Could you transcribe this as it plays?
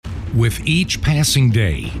With each passing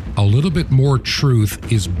day, a little bit more truth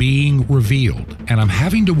is being revealed, and I'm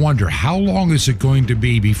having to wonder how long is it going to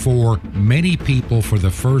be before many people for the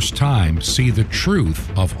first time see the truth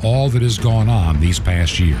of all that has gone on these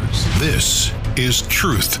past years. This is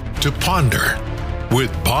Truth to Ponder with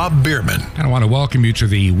Bob Bierman. And I want to welcome you to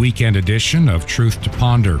the weekend edition of Truth to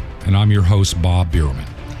Ponder, and I'm your host, Bob Bierman.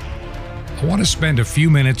 I want to spend a few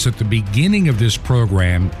minutes at the beginning of this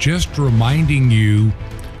program just reminding you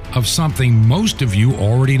of something most of you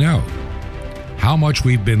already know: how much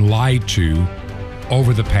we've been lied to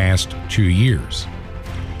over the past 2 years.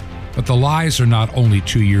 But the lies are not only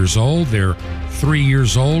 2 years old, they're 3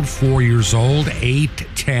 years old, 4 years old, 8,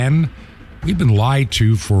 10. We've been lied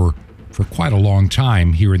to for quite a long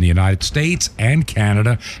time here in the United States and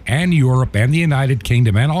Canada and Europe and the United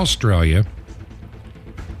Kingdom and Australia.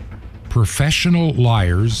 Professional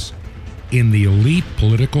liars in the elite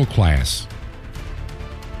political class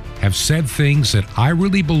have said things that I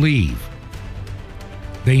really believe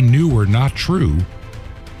they knew were not true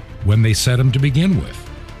when they said them to begin with.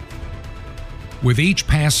 With each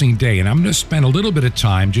passing day, and I'm going to spend a little bit of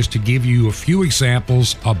time just to give you a few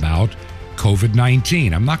examples about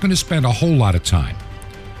COVID-19. I'm not going to spend a whole lot of time,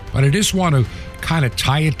 but I just want to kind of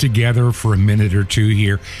tie it together for a minute or two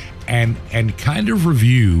here and kind of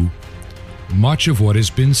review much of what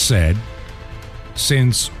has been said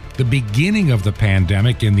since the beginning of the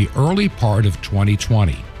pandemic in the early part of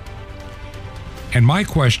 2020. And my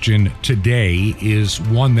question today is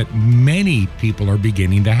one that many people are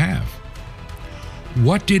beginning to have.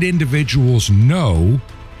 What did individuals know,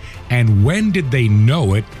 and when did they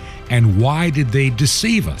know it, and why did they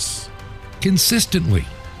deceive us consistently?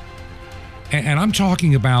 And I'm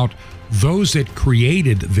talking about those that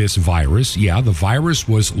created this virus. Yeah, the virus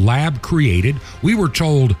was lab created. We were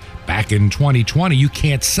told back in 2020, you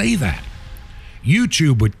can't say that.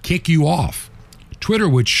 YouTube would kick you off. Twitter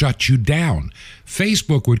would shut you down.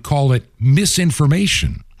 Facebook would call it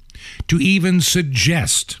misinformation. To even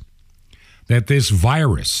suggest that this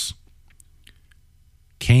virus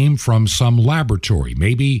came from some laboratory,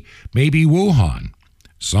 maybe Wuhan.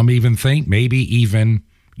 Some even think maybe even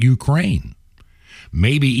Ukraine.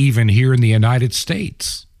 Maybe even here in the United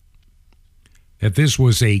States, that this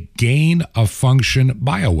was a gain-of-function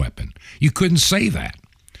bioweapon. You couldn't say that.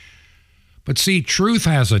 But see, truth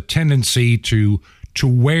has a tendency to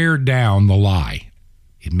wear down the lie.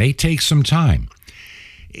 It may take some time.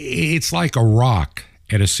 It's like a rock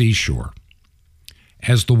at a seashore.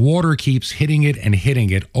 As the water keeps hitting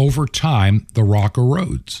it, over time, the rock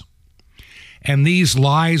erodes. And these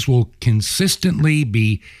lies will consistently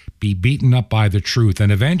be beaten up by the truth,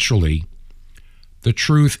 and eventually the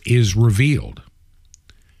truth is revealed.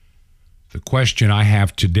 The question I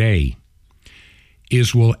have today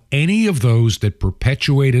is, will any of those that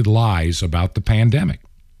perpetuated lies about the pandemic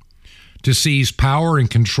to seize power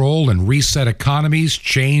and control and reset economies,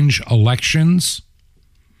 change elections,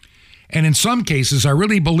 and in some cases, I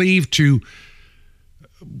really believe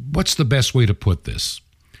what's the best way to put this?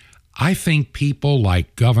 I think people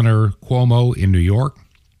like Governor Cuomo in New York,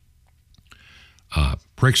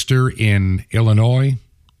 Pritzker in Illinois,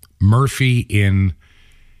 Murphy in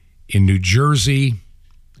New Jersey,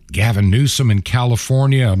 Gavin Newsom in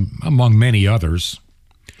California, among many others,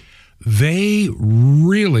 they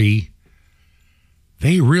really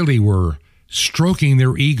were stroking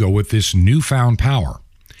their ego with this newfound power.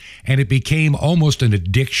 And it became almost an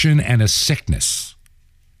addiction and a sickness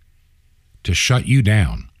to shut you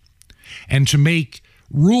down and to make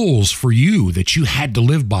rules for you that you had to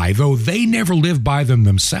live by, though they never lived by them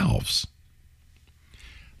themselves.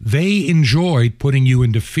 They enjoyed putting you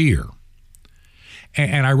into fear.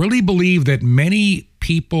 And I really believe that many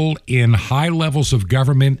people in high levels of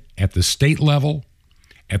government, at the state level,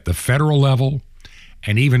 at the federal level,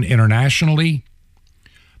 and even internationally,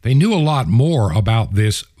 they knew a lot more about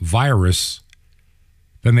this virus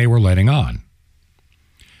than they were letting on.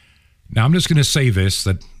 Now, I'm just going to say this,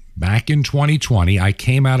 that back in 2020, I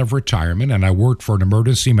came out of retirement and I worked for an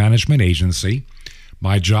emergency management agency.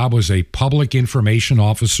 My job was a public information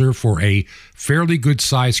officer for a fairly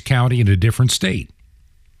good-sized county in a different state.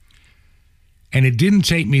 And it didn't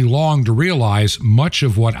take me long to realize much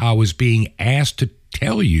of what I was being asked to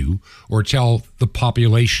tell you or tell the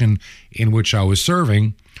population in which I was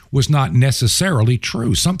serving was not necessarily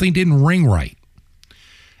true. Something didn't ring right.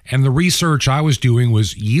 And the research I was doing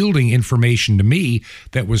was yielding information to me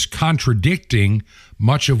that was contradicting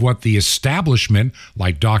much of what the establishment,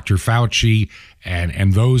 like Dr. Fauci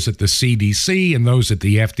and those at the CDC and those at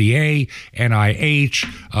the FDA,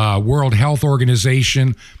 NIH, World Health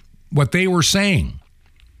Organization, what they were saying.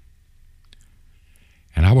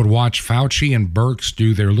 And I would watch Fauci and Birx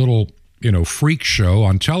do their little, freak show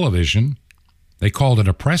on television. They called it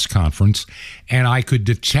a press conference. And I could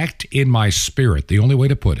detect in my spirit, the only way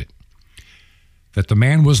to put it, that the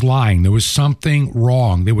man was lying. There was something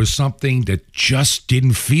wrong. There was something that just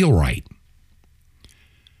didn't feel right.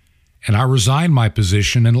 And I resigned my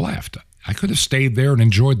position and left. I could have stayed there and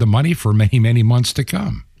enjoyed the money for many, many months to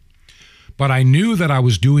come. But I knew that I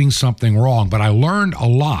was doing something wrong. But I learned a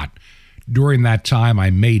lot during that time I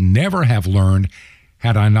may never have learned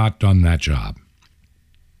had I not done that job.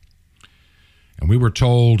 And we were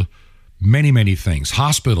told many, many things.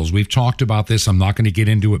 Hospitals, we've talked about this. I'm not going to get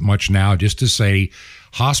into it much now, just to say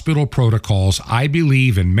hospital protocols, I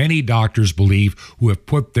believe, and many doctors believe, who have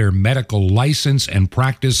put their medical license and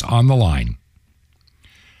practice on the line,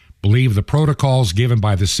 believe the protocols given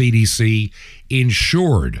by the CDC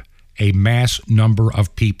ensured a mass number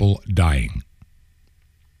of people dying.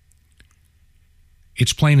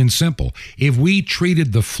 It's plain and simple. If we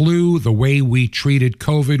treated the flu the way we treated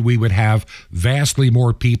COVID, we would have vastly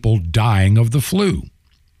more people dying of the flu.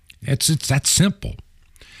 It's that simple.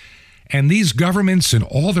 And these governments and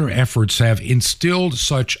all their efforts have instilled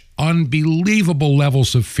such unbelievable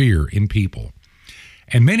levels of fear in people.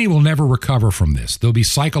 And many will never recover from this. They'll be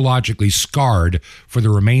psychologically scarred for the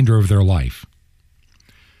remainder of their life.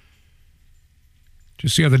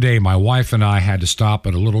 Just the other day, my wife and I had to stop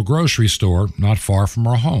at a little grocery store not far from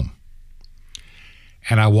our home.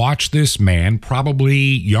 And I watched this man, probably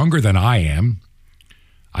younger than I am.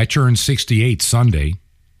 I turned 68 Sunday,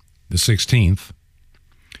 the 16th.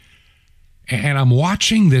 And I'm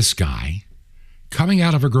watching this guy coming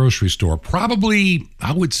out of a grocery store, probably,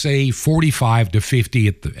 I would say, 45 to 50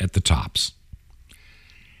 at the tops.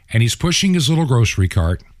 And he's pushing his little grocery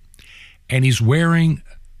cart, and he's wearing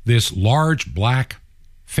this large black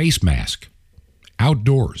face mask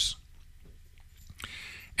outdoors.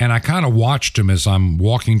 And I kind of watched him as I'm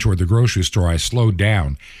walking toward the grocery store. I slowed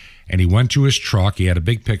down, and he went to his truck. He had a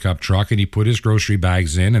big pickup truck, and he put his grocery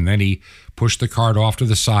bags in, and then he pushed the cart off to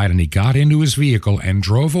the side, and he got into his vehicle and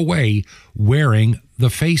drove away wearing the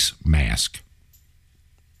face mask.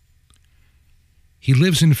 He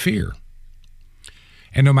lives in fear.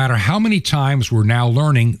 And no matter how many times we're now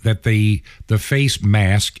learning that the face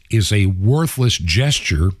mask is a worthless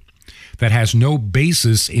gesture that has no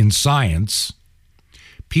basis in science,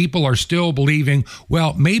 people are still believing,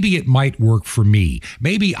 well, maybe it might work for me.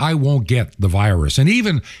 Maybe I won't get the virus. And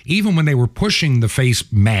even when they were pushing the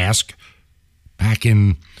face mask back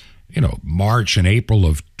in, March and April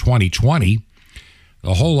of 2020,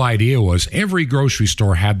 the whole idea was every grocery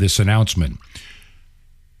store had this announcement: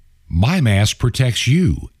 my mask protects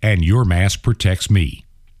you, and your mask protects me.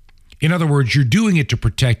 In other words, you're doing it to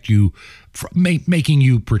protect you, making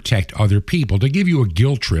you protect other people, to give you a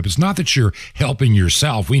guilt trip. It's not that you're helping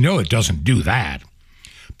yourself. We know it doesn't do that.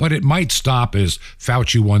 But it might stop, as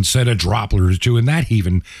Fauci once said, a droplet or two, and that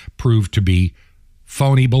even proved to be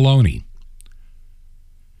phony baloney.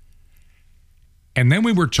 And then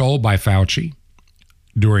we were told by Fauci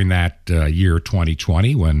during that year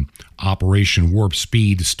 2020, when Operation Warp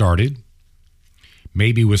Speed started,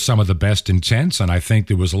 maybe with some of the best intents, and I think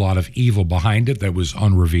there was a lot of evil behind it that was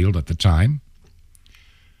unrevealed at the time.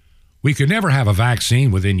 We could never have a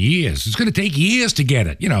vaccine within years. It's going to take years to get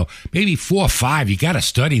it. Maybe 4 or 5. You got to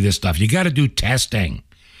study this stuff. You got to do testing.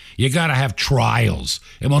 You got to have trials.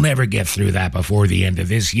 And we'll never get through that before the end of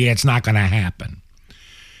this year. It's not going to happen.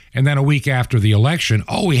 And then a week after the election,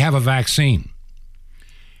 we have a vaccine.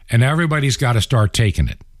 And everybody's got to start taking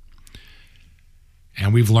it.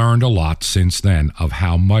 And we've learned a lot since then of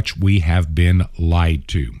how much we have been lied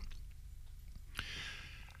to.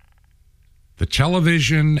 The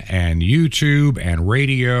television and YouTube and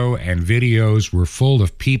radio and videos were full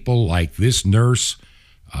of people like this nurse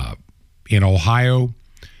in Ohio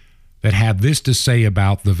that had this to say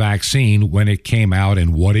about the vaccine when it came out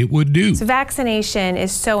and what it would do. So vaccination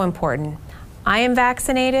is so important. I am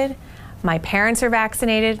vaccinated. My parents are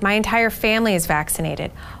vaccinated. My entire family is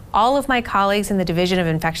vaccinated. All of my colleagues in the Division of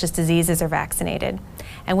Infectious Diseases are vaccinated.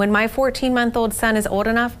 And when my 14-month-old son is old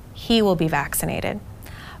enough, he will be vaccinated.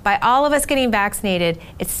 By all of us getting vaccinated,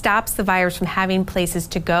 it stops the virus from having places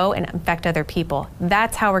to go and infect other people.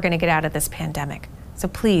 That's how we're going to get out of this pandemic. So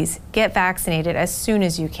please get vaccinated as soon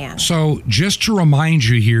as you can. So just to remind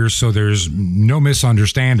you here, so there's no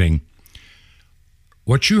misunderstanding,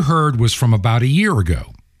 what you heard was from about a year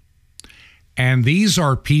ago. And these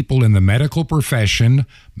are people in the medical profession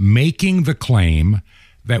making the claim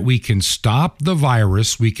that we can stop the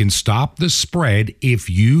virus, we can stop the spread if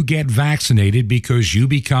you get vaccinated, because you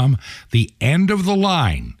become the end of the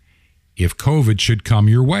line if COVID should come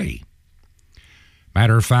your way.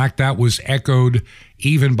 Matter of fact, that was echoed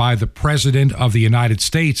even by the President of the United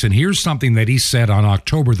States. And here's something that he said on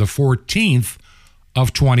October the 14th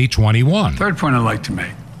of 2021. Third point I'd like to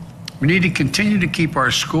make. We need to continue to keep our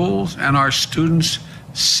schools and our students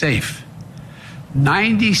safe.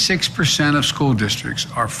 96% of school districts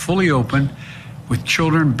are fully open with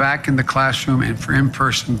children back in the classroom and for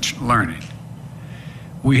in-person learning.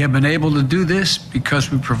 We have been able to do this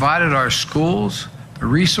because we provided our schools the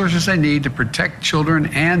resources they need to protect children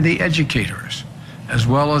and the educators, as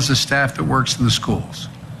well as the staff that works in the schools.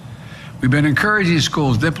 We've been encouraging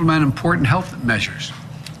schools to implement important health measures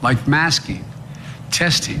like masking,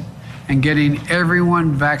 testing, and getting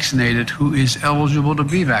everyone vaccinated who is eligible to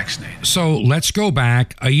be vaccinated. So let's go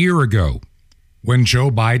back a year ago when Joe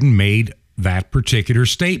Biden made that particular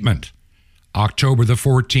statement, October the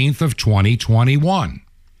 14th of 2021,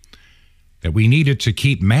 that we needed to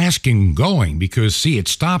keep masking going because, see, it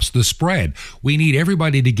stops the spread. We need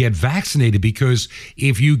everybody to get vaccinated because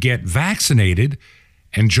if you get vaccinated,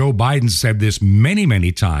 and Joe Biden said this many,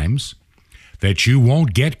 many times, that you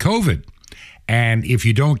won't get COVID. And if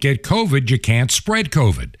you don't get COVID, you can't spread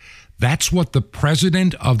COVID. That's what the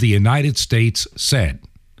President of the United States said.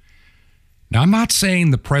 Now, I'm not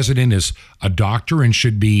saying the president is a doctor and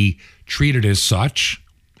should be treated as such,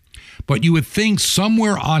 but you would think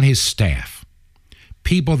somewhere on his staff,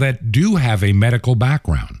 people that do have a medical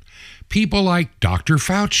background, people like Dr.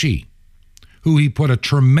 Fauci, who he put a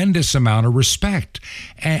tremendous amount of respect,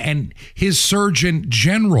 and his Surgeon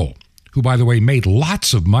General, who, by the way, made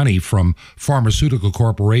lots of money from pharmaceutical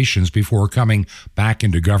corporations before coming back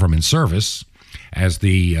into government service as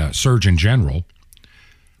the Surgeon General.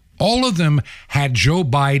 All of them had Joe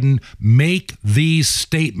Biden make these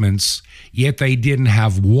statements, yet they didn't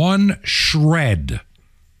have one shred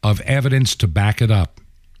of evidence to back it up.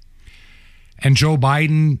 And Joe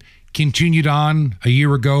Biden continued on a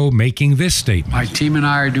year ago making this statement. My team and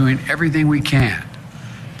I are doing everything we can,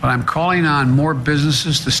 but I'm calling on more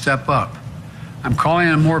businesses to step up. I'm calling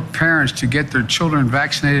on more parents to get their children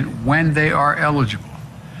vaccinated when they are eligible.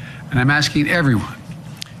 And I'm asking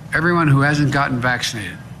everyone who hasn't gotten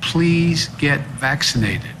vaccinated, please get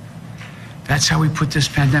vaccinated. That's how we put this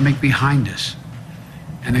pandemic behind us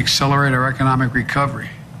and accelerate our economic recovery.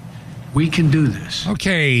 We can do this.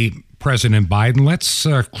 Okay, President Biden, let's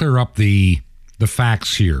clear up the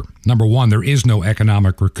facts here. Number one, there is no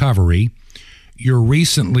economic recovery. Your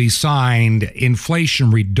recently signed Inflation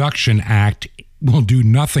Reduction Act will do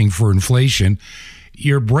nothing for inflation.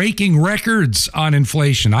 You're breaking records on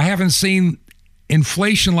inflation. I haven't seen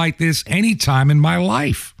inflation like this any time in my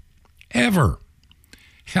life, ever.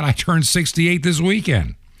 And I turned 68 this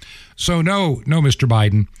weekend. So no, Mr.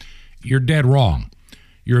 Biden, you're dead wrong.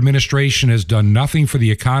 Your administration has done nothing for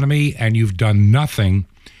the economy, and you've done nothing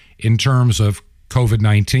in terms of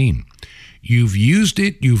COVID-19. You've used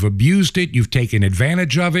it, you've abused it, you've taken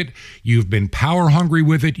advantage of it, you've been power hungry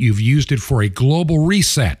with it, you've used it for a global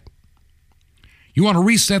reset. You want to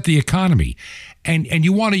reset the economy, and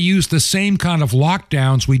you want to use the same kind of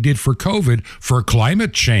lockdowns we did for COVID for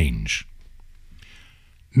climate change.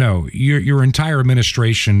 No, your entire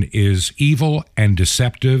administration is evil and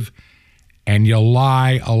deceptive, and you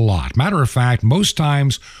lie a lot. Matter of fact, most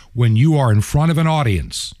times when you are in front of an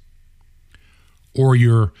audience or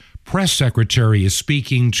your press secretary is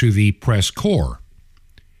speaking to the press corps,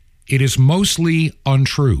 it is mostly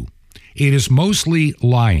untrue. It is mostly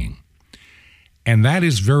lying. And that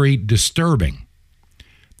is very disturbing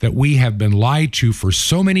that we have been lied to for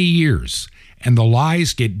so many years, and the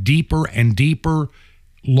lies get deeper and deeper,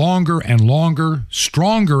 longer and longer,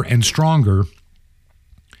 stronger and stronger.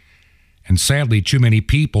 And sadly, too many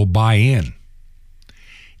people buy in.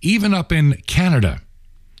 Even up in Canada,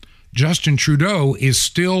 Justin Trudeau is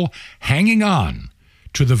still hanging on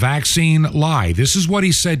to the vaccine lie. This is what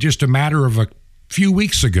he said just a matter of a few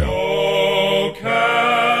weeks ago. Oh,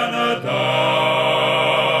 Canada,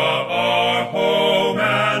 our home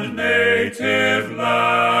and native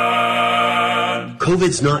land.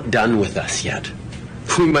 COVID's not done with us yet.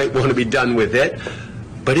 We might want to be done with it,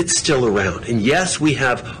 but it's still around. And yes, we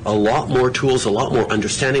have a lot more tools, a lot more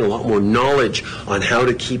understanding, a lot more knowledge on how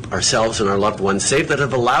to keep ourselves and our loved ones safe that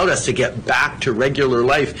have allowed us to get back to regular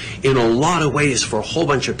life in a lot of ways for a whole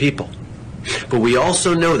bunch of people. But we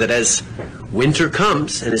also know that as winter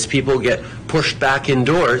comes and as people get pushed back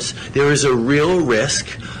indoors, there is a real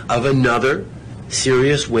risk of another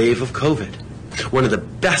serious wave of COVID. One of the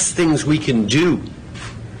best things we can do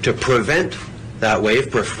to prevent that wave,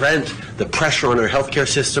 prevent the pressure on our healthcare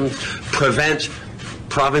system, prevent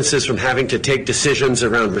provinces from having to take decisions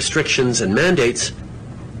around restrictions and mandates,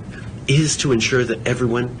 is to ensure that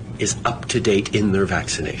everyone is up to date in their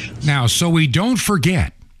vaccinations. Now, so we don't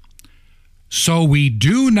forget, so we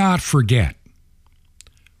do not forget,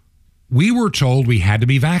 we were told we had to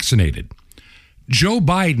be vaccinated. Joe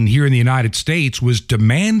Biden here in the United States was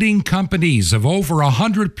demanding companies of over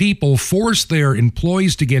 100 people force their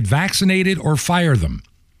employees to get vaccinated or fire them.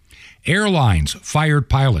 Airlines fired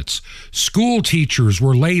pilots. School teachers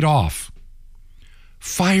were laid off.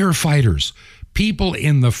 Firefighters, people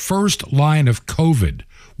in the first line of COVID,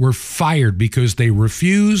 were fired because they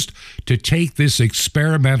refused to take this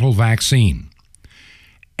experimental vaccine.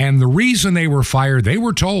 And the reason they were fired, they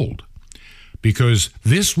were told, because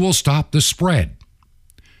this will stop the spread.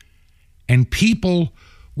 And people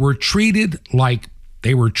were treated like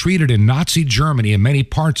they were treated in Nazi Germany and many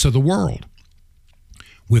parts of the world,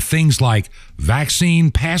 with things like vaccine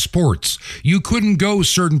passports. You couldn't go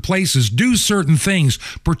certain places, do certain things,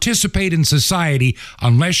 participate in society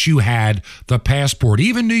unless you had the passport.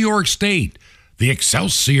 Even New York State, the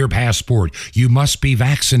Excelsior passport, you must be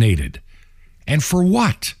vaccinated. And for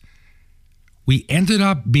what? We ended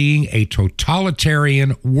up being a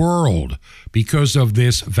totalitarian world because of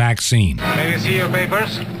this vaccine. May we see your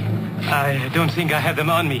papers? I don't think I have them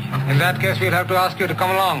on me. In that case, we'll have to ask you to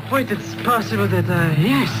come along. Wait, it's possible that,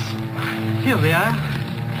 yes. Here we are.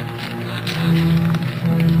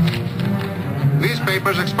 These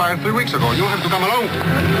papers expired 3 weeks ago. You have to come along.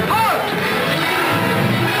 Halt!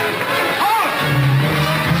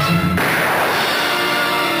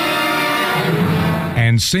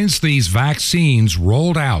 And since these vaccines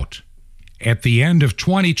rolled out at the end of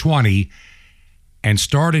 2020 and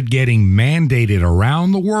started getting mandated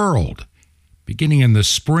around the world, beginning in the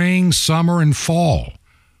spring, summer, and fall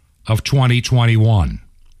of 2021.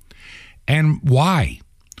 And why?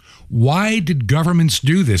 Why did governments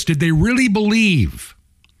do this? Did they really believe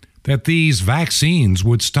that these vaccines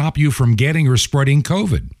would stop you from getting or spreading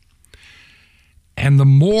COVID? And the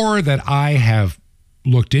more that I have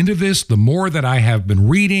looked into this, the more that I have been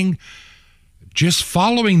reading, just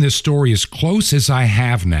following this story as close as I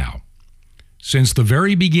have now, since the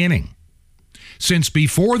very beginning, since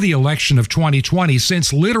before the election of 2020,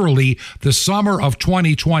 since literally the summer of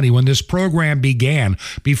 2020 when this program began,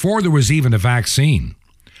 before there was even a vaccine,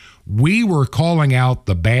 we were calling out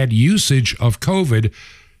the bad usage of COVID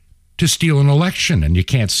to steal an election, and you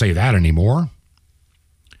can't say that anymore.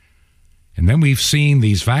 And then we've seen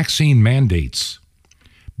these vaccine mandates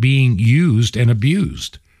being used and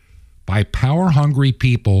abused by power-hungry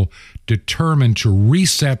people determined to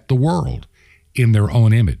reset the world in their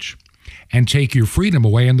own image and take your freedom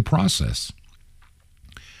away in the process.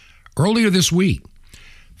 Earlier this week,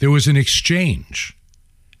 there was an exchange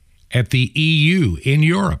at the EU in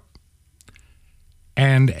Europe,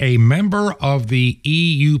 and a member of the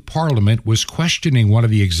EU Parliament was questioning one of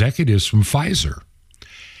the executives from Pfizer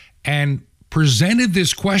and presented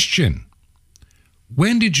this question: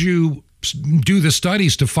 when did you do the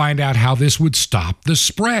studies to find out how this would stop the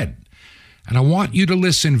spread? And I want you to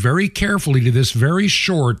listen very carefully to this very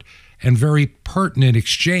short and very pertinent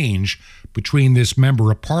exchange between this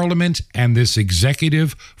member of parliament and this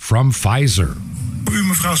executive from Pfizer. Voor u,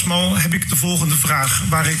 mevrouw Small, heb ik de volgende vraag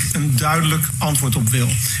waar ik een duidelijk antwoord op wil.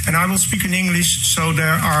 And I will speak in English so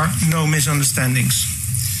there are no misunderstandings.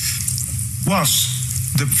 Was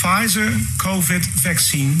the Pfizer COVID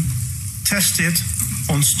vaccine tested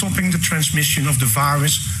on stopping the transmission of the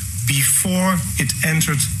virus before it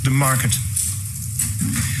entered the market?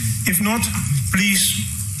 If not, please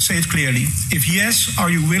say it clearly. If yes, are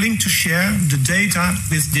you willing to share the data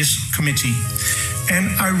with this committee? And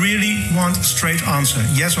I really want a straight answer,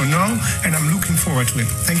 yes or no, and I'm looking forward to it.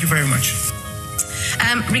 Thank you very much.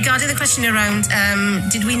 Regarding the question around,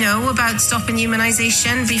 did we know about stopping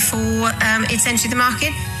immunization before it's entered the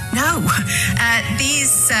market? No.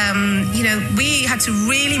 We had to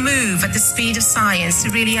really move at the speed of science to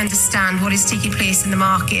really understand what is taking place in the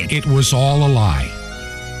market. It was all a lie.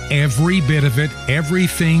 Every bit of it,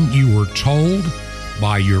 everything you were told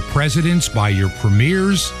by your presidents, by your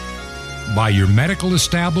premiers, by your medical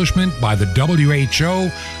establishment, by the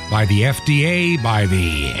WHO, by the FDA, by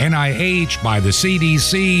the NIH, by the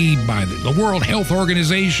CDC, by the World Health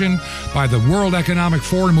Organization, by the World Economic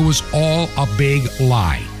Forum, it was all a big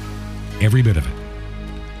lie. Every bit of it.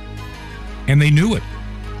 And they knew it.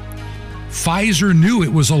 Pfizer knew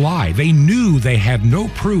it was a lie. They knew they had no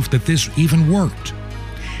proof that this even worked.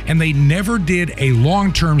 And they never did a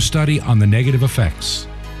long-term study on the negative effects.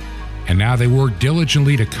 And now they work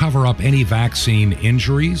diligently to cover up any vaccine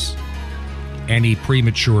injuries, any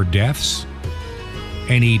premature deaths,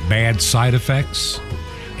 any bad side effects,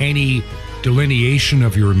 any delineation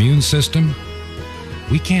of your immune system.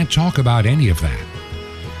 We can't talk about any of that.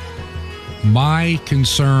 My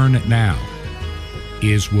concern now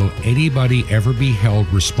is, will anybody ever be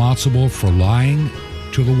held responsible for lying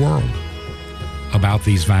to the world about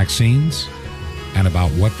these vaccines and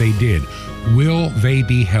about what they did? Will they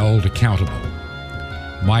be held accountable?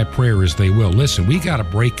 My prayer is they will. Listen, we got a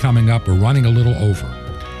break coming up. We're running a little over,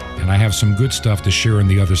 and I have some good stuff to share on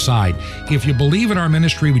the other side. If you believe in our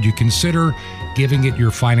ministry, would you consider giving it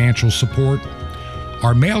your financial support?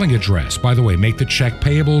 Our mailing address, by the way, make the check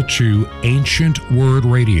payable to Ancient Word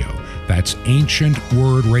Radio. That's Ancient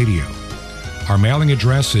Word Radio. Our mailing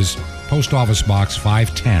address is Post Office Box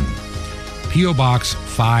 510, P.O. Box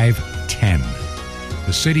 510.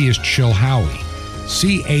 The city is Chilhowie,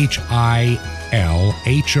 Chilhowie,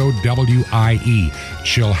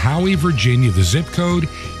 Chilhowie, Virginia. The zip code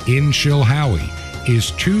in Chilhowie is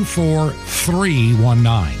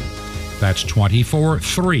 24319. That's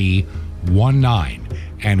 24319.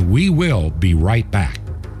 And we will be right back.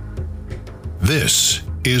 This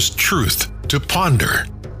is Truth to Ponder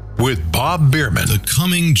with Bob Bierman. The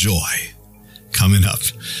coming joy. Coming up.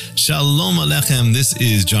 Shalom Aleichem. This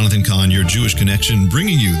is Jonathan Cahn, your Jewish connection,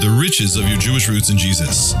 bringing you the riches of your Jewish roots in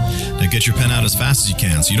Jesus. Now get your pen out as fast as you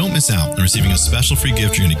can so you don't miss out on receiving a special free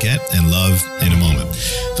gift you're going to get and love in a moment.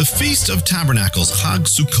 The Feast of Tabernacles, Chag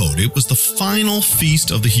Sukkot, it was the final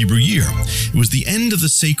feast of the Hebrew year. It was the end of the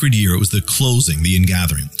sacred year. It was the closing, the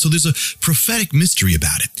ingathering. So there's a prophetic mystery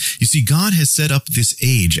about it. You see, God has set up this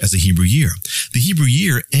age as a Hebrew year. The Hebrew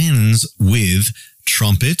year ends with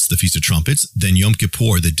trumpets, the Feast of Trumpets, then Yom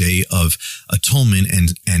Kippur, the Day of Atonement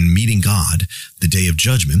and meeting God, the Day of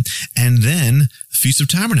Judgment, and then Feast of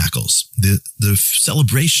Tabernacles, the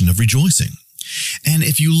celebration of rejoicing. And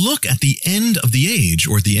if you look at the end of the age,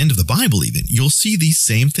 or at the end of the Bible even, you'll see these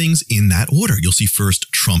same things in that order. You'll see first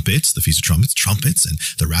trumpets, the Feast of Trumpets, and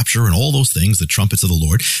the rapture and all those things, the trumpets of the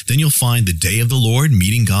Lord. Then you'll find the day of the Lord,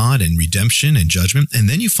 meeting God and redemption and judgment. And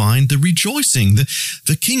then you find the rejoicing, the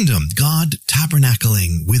kingdom, God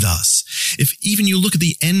tabernacling with us. If even you look at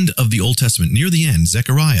the end of the Old Testament, near the end,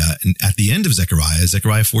 Zechariah, and at the end of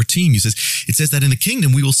Zechariah 14, it says that in the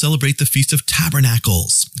kingdom we will celebrate the Feast of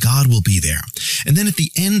Tabernacles. God will be there. And then at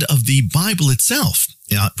the end of the Bible itself,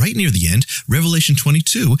 right near the end, Revelation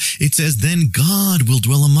 22, it says, then God will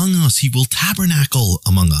dwell among us. He will tabernacle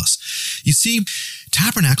among us. You see,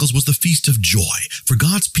 Tabernacles was the feast of joy. For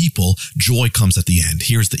God's people, joy comes at the end.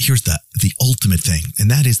 Here's the ultimate thing,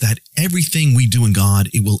 and that is that everything we do in God,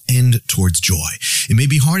 it will end towards joy. It may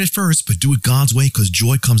be hard at first, but do it God's way, because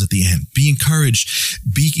joy comes at the end. Be encouraged.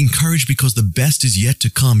 Be encouraged because the best is yet to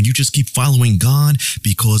come. You just keep following God,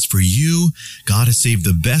 because for you, God has saved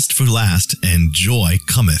the best for last, and joy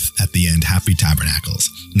cometh at the end. Happy Tabernacles.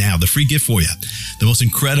 Now, the free gift for you. The most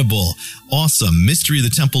incredible, awesome Mystery of the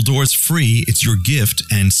Temple Doors, free. It's your gift,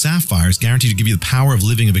 and Sapphire is guaranteed to give you the power of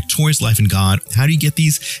living a victorious life in God. How do you get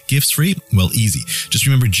these gifts free? Well, easy. Just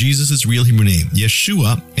remember Jesus' real Hebrew name,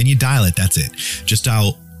 Yeshua, and you dial it. That's it. Just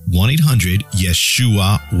dial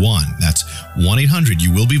 1-800-YESHUA-1. That's 1-800.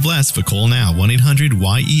 You will be blessed, but call now.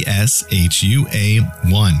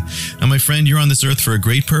 1-800-YESHUA-1. Now, my friend, you're on this earth for a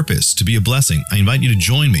great purpose, to be a blessing. I invite you to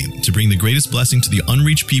join me to bring the greatest blessing to the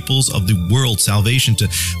unreached peoples of the world, salvation to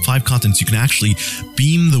 5 continents. You can actually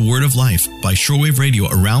beam the word of life by shortwave radio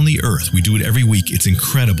around the earth. We do it every week. It's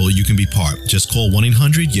incredible. You can be part. Just call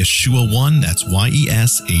 1-800-YESHUA-1. That's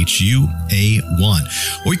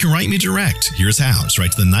YESHUA-1. Or you can write me direct. Here's how. Just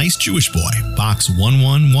write to the Nice Jewish Boy, Box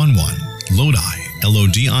 1111, Lodi,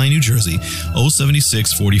 Lodi, New Jersey,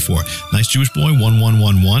 07644. Nice Jewish Boy,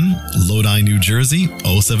 1111, Lodi, New Jersey,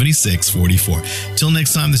 07644. Till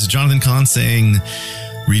next time, this is Jonathan Cahn saying,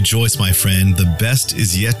 rejoice, my friend. The best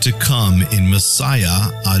is yet to come in Messiah,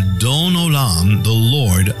 Adon Olam, the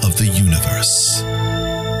Lord of the universe.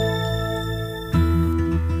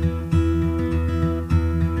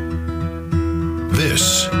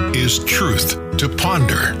 This is Truth to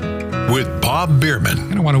Ponder with Bob Bierman.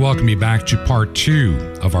 And I want to welcome you back to part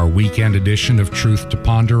 2 of our weekend edition of Truth to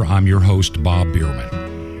Ponder. I'm your host, Bob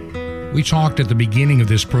Bierman. We talked at the beginning of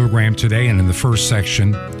this program today and in the first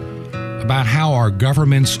section about how our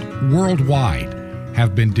governments worldwide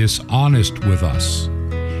have been dishonest with us.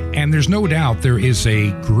 And there's no doubt there is a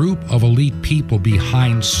group of elite people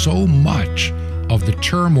behind so much of the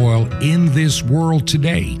turmoil in this world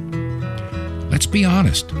today. Let's be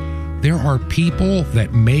honest. There are people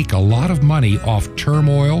that make a lot of money off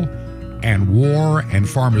turmoil and war and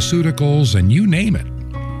pharmaceuticals and you name it.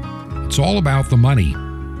 It's all about the money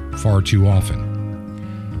far too often.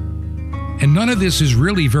 And none of this is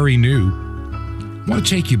really very new. I want to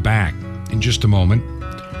take you back in just a moment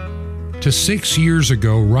to 6 years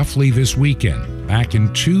ago, roughly this weekend, back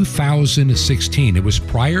in 2016. It was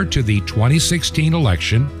prior to the 2016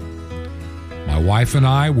 election. My wife and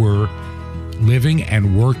I were living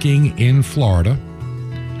and working in Florida,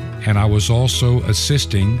 and I was also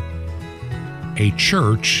assisting a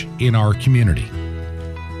church in our community.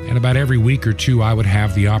 And about every week or two, I would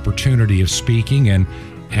have the opportunity of speaking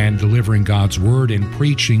and delivering God's word and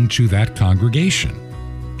preaching to that congregation.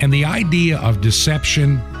 And the idea of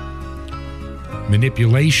deception,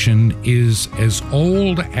 manipulation is as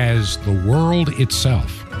old as the world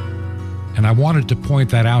itself. And I wanted to point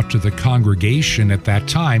that out to the congregation at that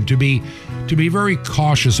time, to be very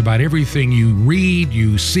cautious about everything you read,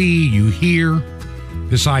 you see, you hear.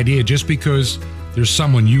 This idea, just because there's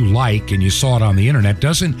someone you like and you saw it on the internet,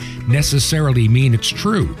 doesn't necessarily mean it's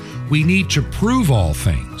true. We need to prove all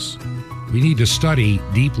things. We need to study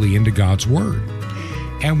deeply into God's Word.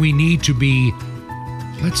 And we need to be,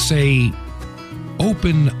 let's say,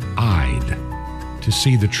 open-eyed to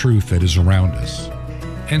see the truth that is around us.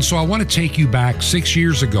 And so I want to take you back 6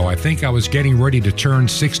 years ago. I think I was getting ready to turn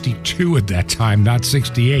 62 at that time, not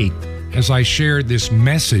 68, as I shared this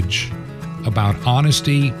message about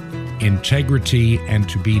honesty, integrity, and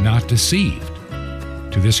to be not deceived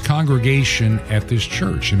to this congregation at this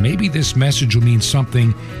church. And maybe this message will mean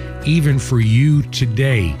something even for you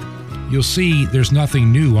today. You'll see there's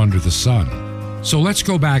nothing new under the sun. So let's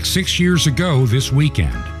go back 6 years ago this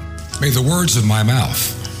weekend. May the words of my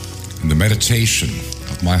mouth and the meditation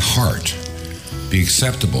of my heart be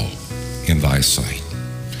acceptable in thy sight.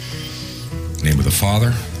 In the name of the Father,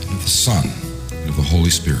 and of the Son, and of the Holy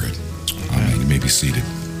Spirit. Amen. You may be seated.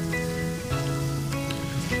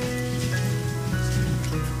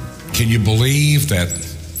 Can you believe that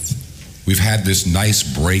we've had this nice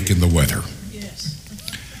break in the weather? Yes.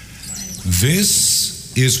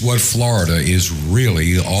 This is what Florida is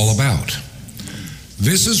really all about.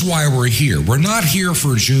 This is why we're here. We're not here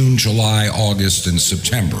for June, July, August, and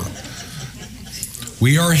September.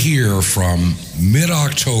 We are here from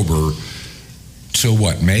mid-October till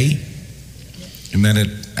what, May? And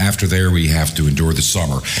then after there we have to endure the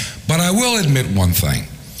summer. But I will admit one thing.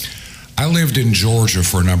 I lived in Georgia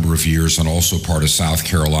for a number of years and also part of South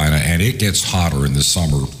Carolina, and it gets hotter in the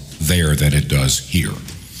summer there than it does here.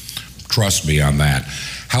 Trust me on that.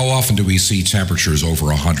 How often do we see temperatures over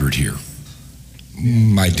 100 here?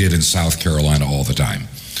 I did in South Carolina all the time.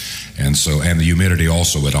 And the humidity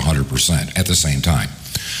also at 100% at the same time.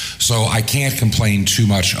 So I can't complain too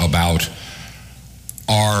much about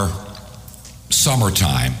our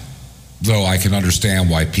summertime, though I can understand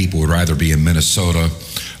why people would rather be in Minnesota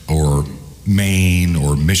or Maine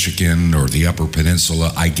or Michigan or the Upper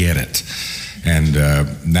Peninsula. I get it. And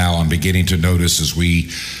now I'm beginning to notice as we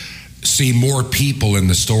see more people in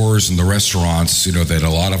the stores and the restaurants, that a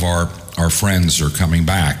lot of our friends are coming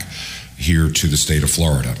back here to the state of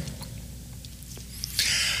Florida.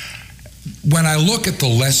 When I look at the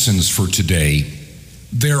lessons for today,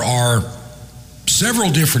 there are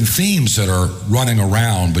several different themes that are running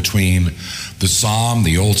around between the Psalm,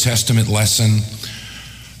 the Old Testament lesson,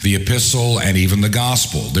 the epistle, and even the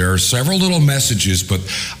gospel. There are several little messages, but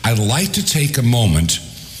I'd like to take a moment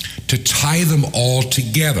to tie them all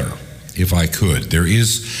together, if I could. There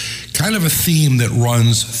is kind of a theme that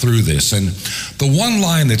runs through this, and the one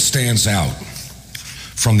line that stands out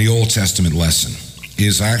from the Old Testament lesson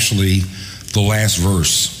is actually the last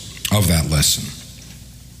verse of that lesson.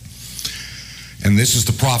 And this is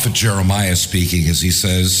the prophet Jeremiah speaking as he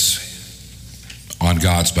says on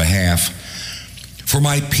God's behalf, "For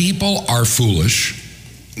my people are foolish,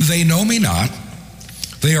 they know me not,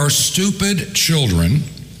 they are stupid children,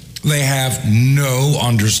 they have no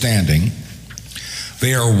understanding,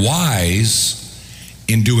 they are wise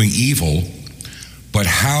in doing evil, but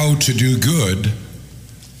how to do good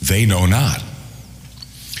they know not."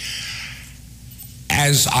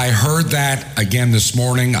 As I heard that again this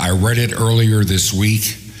morning, I read it earlier this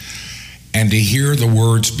week, and to hear the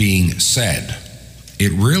words being said,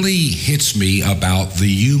 it really hits me about the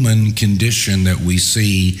human condition that we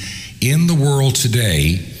see in the world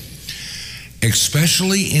today,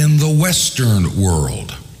 especially in the Western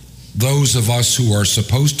world. Those of us who are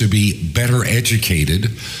supposed to be better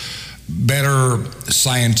educated, better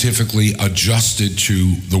scientifically adjusted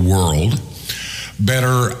to the world,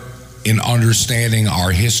 better in understanding our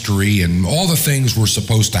history and all the things we're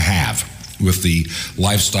supposed to have with the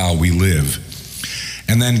lifestyle we live.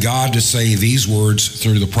 And then God to say these words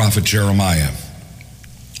through the prophet Jeremiah,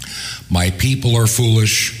 "My people are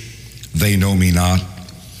foolish, they know me not.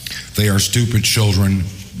 They are stupid children,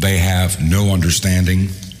 they have no understanding.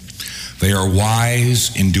 They are wise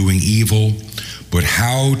in doing evil, but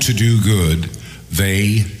how to do good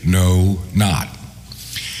they know not.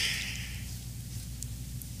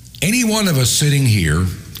 Any one of us sitting here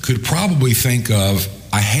could probably think of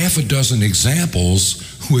a half a dozen examples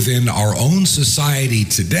within our own society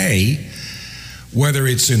today, whether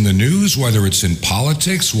it's in the news, whether it's in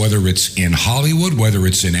politics, whether it's in Hollywood, whether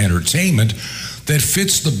it's in entertainment, that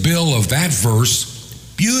fits the bill of that verse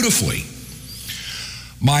beautifully.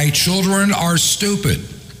 My children are stupid.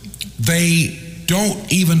 They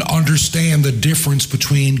don't even understand the difference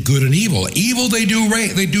between good and evil. Evil, they do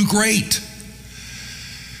great.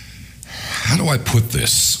 How do I put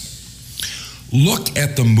this? Look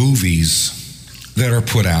at the movies that are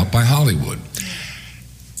put out by Hollywood.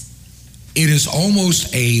 It is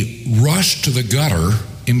almost a rush to the gutter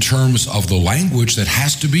in terms of the language that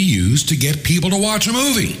has to be used to get people to watch a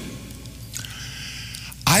movie.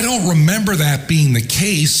 I don't remember that being the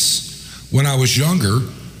case when I was younger,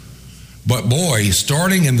 but boy,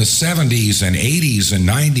 starting in the 70s and 80s and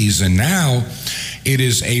 90s and now, it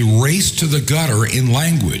is a race to the gutter in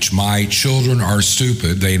language. My children are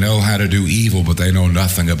stupid. They know how to do evil, but they know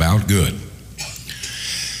nothing about good.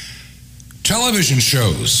 Television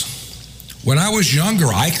shows. When I was younger,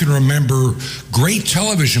 I can remember great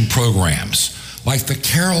television programs like the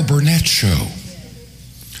Carol Burnett Show,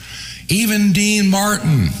 even Dean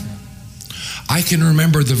Martin. I can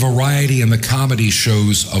remember the variety and the comedy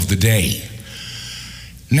shows of the day.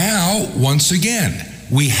 Now, once again,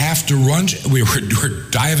 we have to run, we're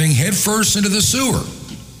diving headfirst into the sewer.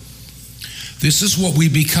 This is what we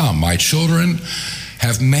become. My children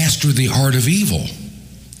have mastered the art of evil,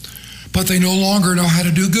 but they no longer know how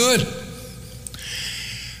to do good.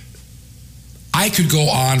 I could go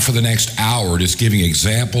on for the next hour just giving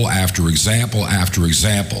example after example after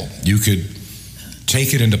example. You could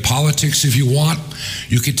take it into politics if you want.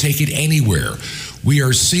 You could take it anywhere. We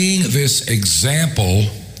are seeing this example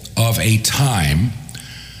of a time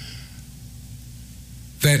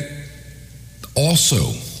that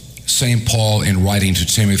also St. Paul, in writing to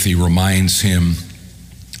Timothy, reminds him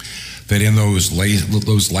that in those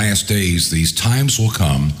last days, these times will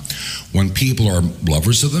come when people are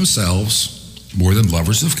lovers of themselves more than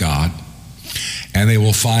lovers of God, and they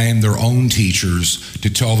will find their own teachers to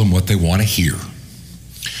tell them what they want to hear.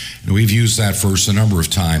 And we've used that verse a number of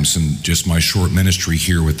times in just my short ministry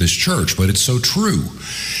here with this church, but it's so true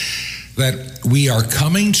that we are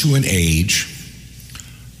coming to an age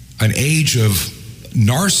of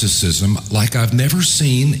narcissism like I've never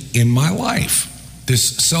seen in my life,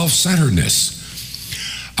 this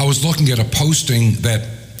self-centeredness. I was looking at a posting that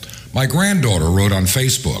my granddaughter wrote on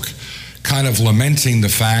Facebook, kind of lamenting the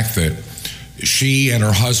fact that she and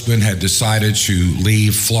her husband had decided to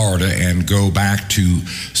leave Florida and go back to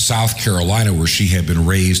South Carolina, where she had been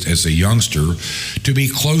raised as a youngster, to be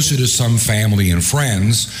closer to some family and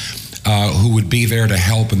friends who would be there to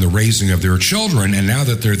help in the raising of their children. And now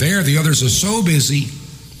that they're there, the others are so busy.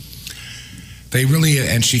 They really,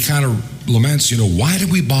 and she kind of laments, why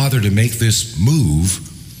did we bother to make this move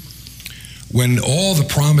when all the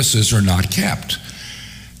promises are not kept?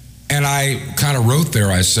 And I kind of wrote there,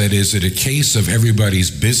 I said, is it a case of everybody's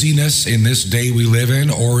busyness in this day we live in,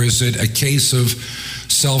 or is it a case of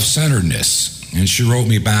self-centeredness? And she wrote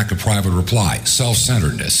me back a private reply,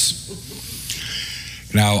 self-centeredness.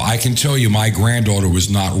 Now, I can tell you my granddaughter was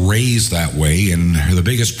not raised that way, and the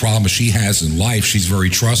biggest problem she has in life, she's very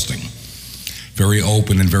trusting, very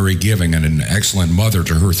open and very giving, and an excellent mother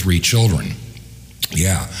to her 3 children.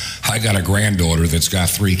 Yeah, I got a granddaughter that's got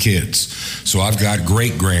 3 kids, so I've got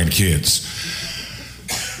great grandkids.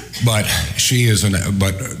 But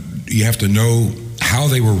but you have to know how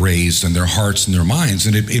they were raised and their hearts and their minds,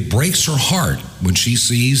 and it breaks her heart when she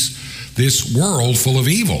sees this world full of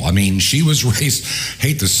evil. I mean, she was raised,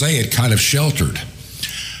 hate to say it, kind of sheltered,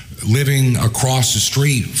 living across the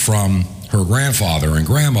street from her grandfather and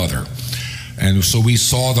grandmother. And so we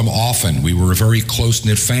saw them often. We were a very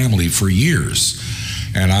close-knit family for years.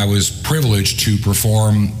 And I was privileged to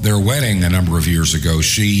perform their wedding a number of years ago,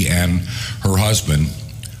 she and her husband.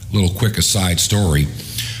 Little quick aside story.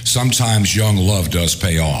 Sometimes young love does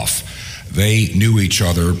pay off. They knew each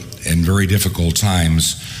other in very difficult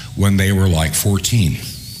times when they were like 14.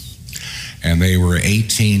 And they were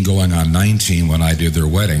 18 going on 19 when I did their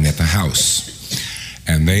wedding at the house.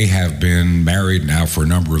 And they have been married now for a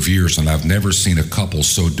number of years, and I've never seen a couple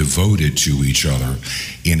so devoted to each other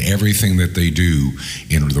in everything that they do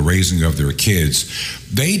in the raising of their kids.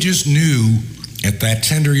 They just knew at that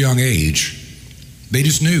tender young age, they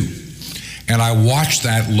just knew. And I watched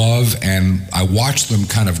that love, and I watched them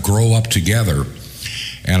kind of grow up together.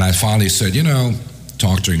 And I finally said,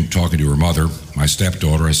 talking to her mother, my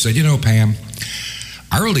stepdaughter, I said, Pam,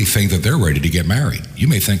 I really think that they're ready to get married. You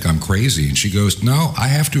may think I'm crazy. And she goes, no, I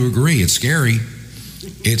have to agree. It's scary.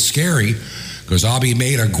 It's scary because I'll be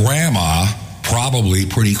made a grandma probably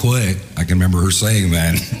pretty quick. I can remember her saying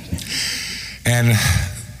that. And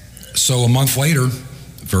so a month later,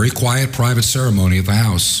 very quiet private ceremony at the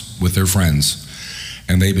house with their friends.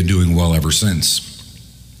 And they've been doing well ever since.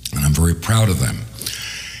 And I'm very proud of them.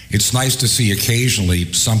 It's nice to see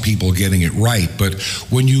occasionally some people getting it right, but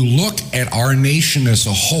when you look at our nation as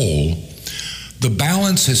a whole, the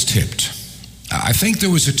balance has tipped. I think there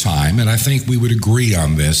was a time, and I think we would agree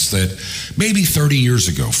on this, that maybe 30 years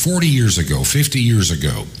ago, 40 years ago, 50 years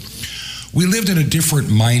ago, we lived in a different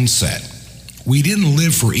mindset. We didn't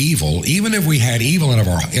live for evil. Even if we had evil in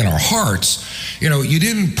our hearts, you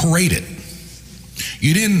didn't parade it.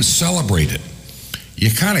 You didn't celebrate it.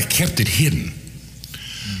 You kind of kept it hidden.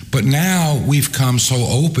 But now we've come so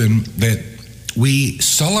open that we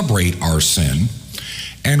celebrate our sin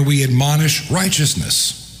and we admonish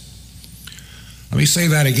righteousness. Let me say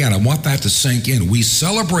that again. I want that to sink in. We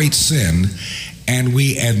celebrate sin and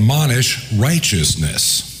we admonish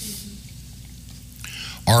righteousness.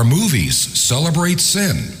 Our movies celebrate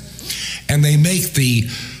sin and they make the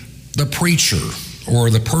preacher or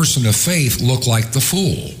the person of faith look like the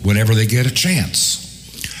fool whenever they get a chance.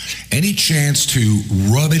 Any chance to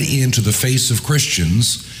rub it into the face of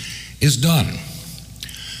Christians is done.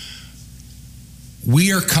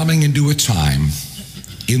 We are coming into a time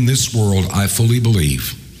in this world, I fully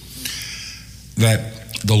believe,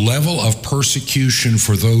 that the level of persecution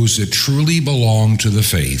for those that truly belong to the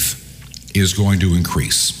faith is going to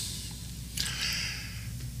increase.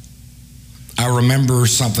 I remember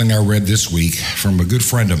something I read this week from a good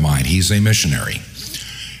friend of mine. He's a missionary.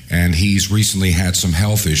 And he's recently had some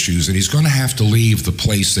health issues, and he's going to have to leave the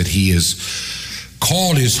place that he has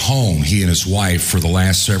called his home, he and his wife, for the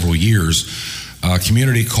last several years, a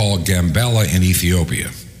community called Gambela in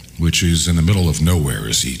Ethiopia, which is in the middle of nowhere,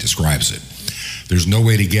 as he describes it. There's no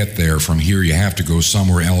way to get there from here. You have to go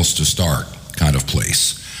somewhere else to start, kind of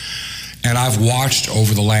place. And I've watched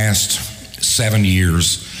over the last 7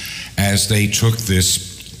 years as they took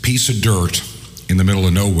this piece of dirt in the middle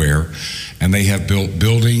of nowhere, and they have built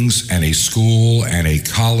buildings and a school and a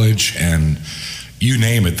college and you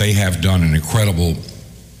name it. They have done an incredible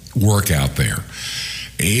work out there.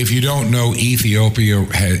 If you don't know, Ethiopia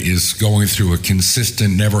is going through a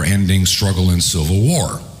consistent, never-ending struggle and civil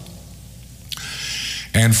war.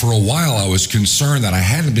 And for a while, I was concerned that I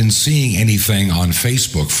hadn't been seeing anything on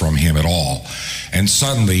Facebook from him at all. And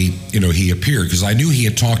suddenly, he appeared, because I knew he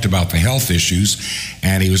had talked about the health issues,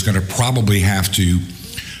 and he was going to probably have to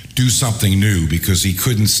do something new because he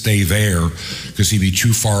couldn't stay there because he'd be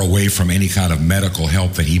too far away from any kind of medical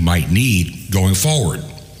help that he might need going forward.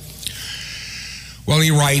 Well,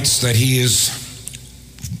 he writes that he is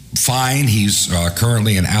fine. He's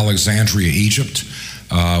currently in Alexandria, Egypt,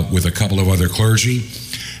 with a couple of other clergy,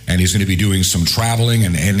 and he's going to be doing some traveling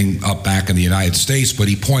and ending up back in the United States. But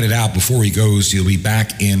he pointed out before he goes, he'll be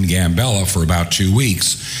back in Gambela for about 2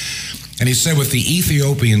 weeks. And he said with the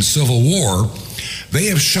Ethiopian civil war, they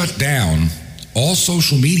have shut down all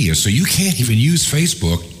social media, so you can't even use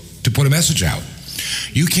Facebook to put a message out.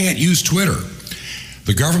 You can't use Twitter.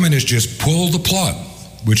 The government has just pulled the plug,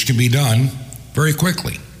 which can be done very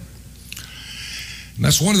quickly. And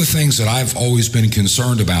that's one of the things that I've always been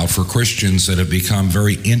concerned about for Christians that have become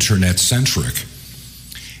very internet-centric.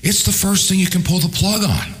 It's the first thing you can pull the plug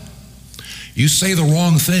on. You say the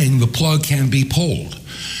wrong thing, the plug can be pulled.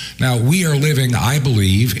 Now, we are living, I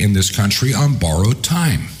believe, in this country on borrowed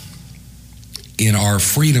time in our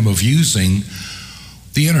freedom of using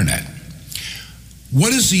the internet.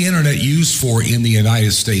 What is the internet used for in the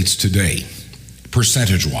United States today,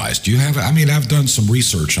 percentage-wise? Do you have, I've done some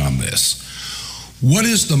research on this. What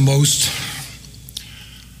takes the most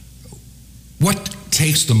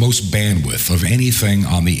bandwidth of anything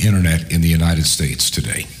on the internet in the United States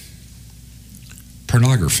today?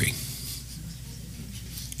 Pornography.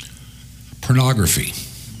 Pornography.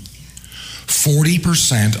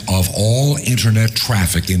 40% of all internet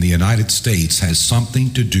traffic in the United States has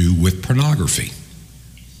something to do with pornography.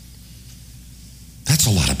 That's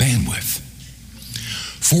a lot of bandwidth.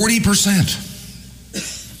 40%.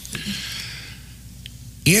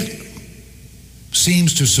 It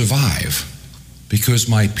seems to survive because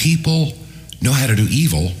my people know how to do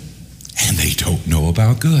evil and they don't know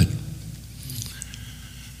about good.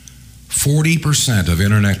 40% of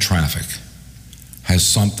internet traffic has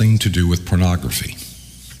something to do with pornography.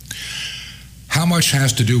 How much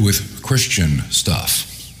has to do with Christian stuff?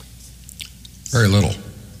 Very little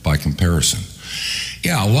by comparison.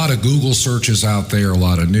 Yeah, a lot of Google searches out there, a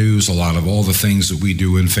lot of news, a lot of all the things that we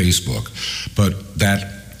do in Facebook. But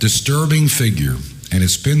that disturbing figure, and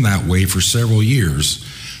it's been that way for several years,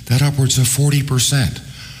 that upwards of 40%.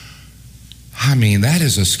 I mean, that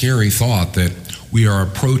is a scary thought that we are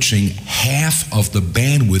approaching half of the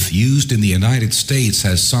bandwidth used in the United States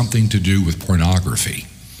has something to do with pornography.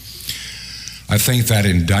 I think that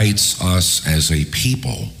indicts us as a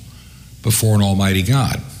people before an almighty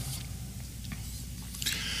God.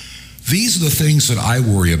 These are the things that I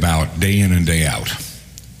worry about day in and day out.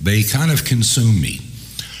 They kind of consume me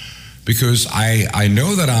because I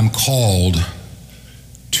know that I'm called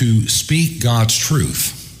to speak God's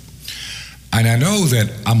truth. And I know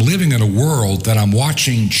that I'm living in a world that I'm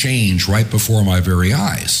watching change right before my very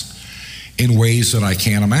eyes in ways that I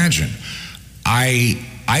can't imagine. I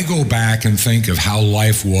go back and think of how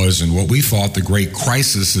life was and what we thought the great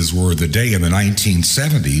crises were of the day in the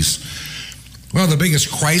 1970s. Well, the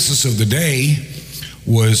biggest crisis of the day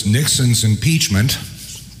was Nixon's impeachment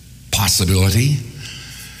possibility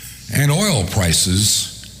and oil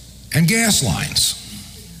prices and gas lines.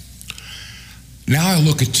 Now I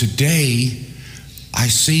look at today, I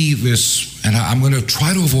see this, and I'm going to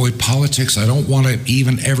try to avoid politics. I don't want to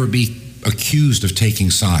even ever be accused of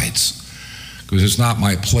taking sides, because it's not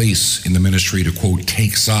my place in the ministry to, quote,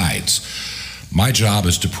 take sides. My job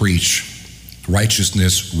is to preach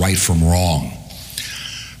righteousness, right from wrong.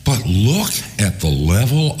 But look at the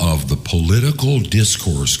level of the political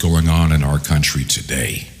discourse going on in our country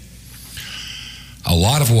today. A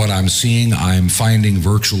lot of what I'm seeing, I'm finding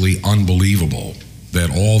virtually unbelievable, that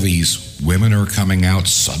all these women are coming out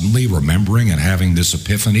suddenly remembering and having this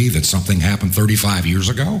epiphany that something happened 35 years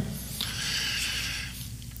ago.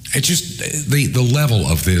 It's just the level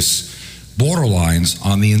of this borderlines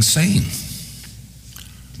on the insane.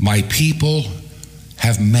 My people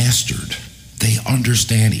have mastered. They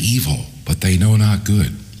understand evil, but they know not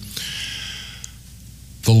good.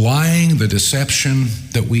 The lying, the deception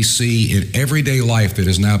that we see in everyday life that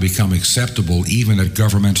has now become acceptable even at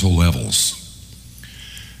governmental levels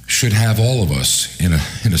should have all of us in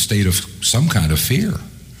a state of some kind of fear.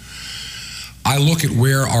 I look at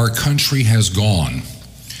where our country has gone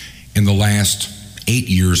in the last 8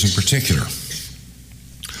 years in particular.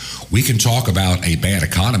 We can talk about a bad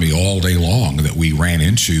economy all day long that we ran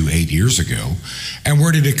into 8 years ago. And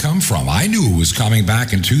where did it come from? I knew it was coming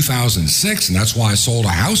back in 2006, and that's why I sold a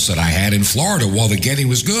house that I had in Florida while the getting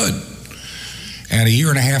was good. And a year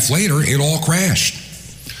and a half later, it all crashed.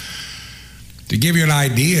 To give you an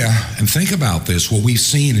idea, and think about this, what we've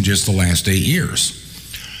seen in just the last 8 years.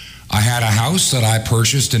 I had a house that I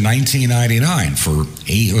purchased in 1999 for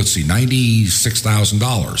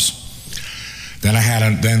 $96,000. Then I had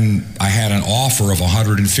an offer of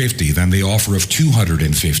 $150,000, then the offer of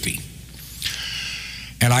 $250,000.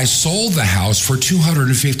 And I sold the house for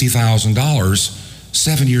 $250,000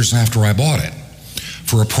 7 years after I bought it,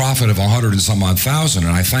 for a profit of $100,000 and some odd. And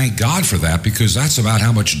I thank God for that, because that's about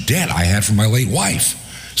how much debt I had from my late wife.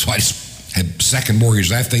 So I just had second mortgage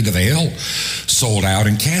that thing to the hill, sold out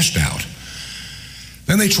and cashed out.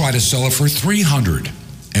 Then they tried to sell it for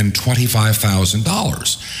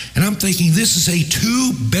 $325,000. And I'm thinking, this is a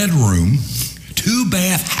 2-bedroom,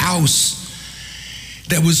 2-bath house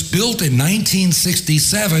that was built in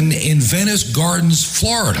 1967 in Venice Gardens,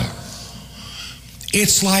 Florida.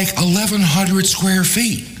 It's like 1,100 square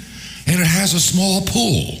feet, and it has a small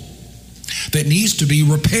pool that needs to be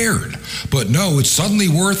repaired. But no, it's suddenly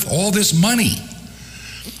worth all this money.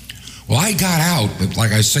 Well, I got out, but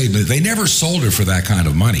like I say, they never sold it for that kind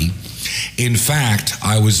of money. In fact,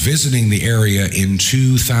 I was visiting the area in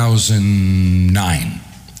 2009.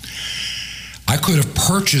 I could have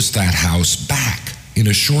purchased that house back in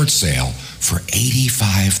a short sale for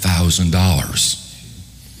 $85,000.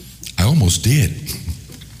 I almost did.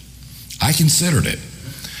 I considered it.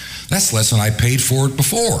 That's less than I paid for it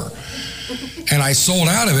before. And I sold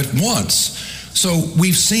out of it once. So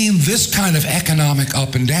we've seen this kind of economic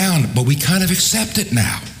up and down, but we kind of accept it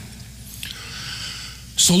now.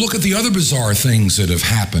 So look at the other bizarre things that have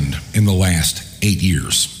happened in the last 8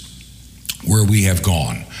 years, where we have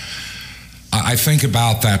gone. I think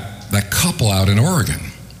about that couple out in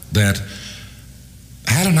Oregon that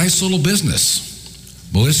had a nice little business,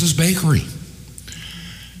 Melissa's Bakery.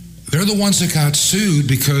 They're the ones that got sued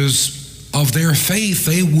because of their faith.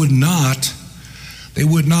 They would not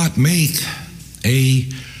make a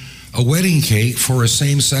wedding cake for a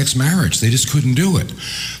same-sex marriage. They just couldn't do it.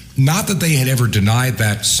 Not that they had ever denied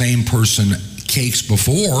that same person cakes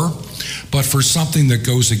before, but for something that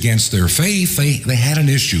goes against their faith, they had an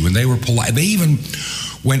issue, and they were polite. They even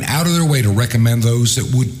went out of their way to recommend those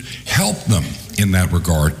that would help them in that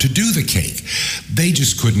regard to do the cake. They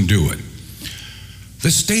just couldn't do it.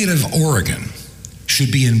 The state of Oregon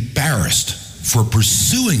should be embarrassed for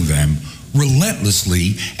pursuing them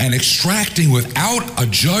relentlessly and extracting without a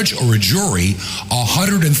judge or a jury a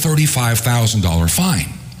 $135,000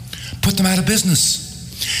 fine. Put them out of business.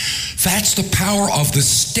 That's the power of the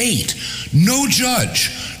state. No judge,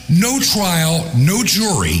 no trial, no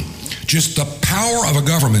jury, just the power of a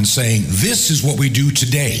government saying, this is what we do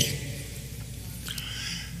today.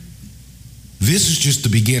 This is just the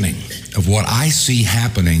beginning of what I see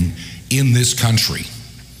happening in this country.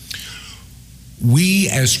 We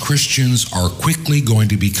as Christians are quickly going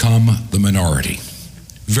to become the minority.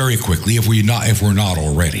 Very quickly, if we're not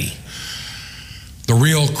already. The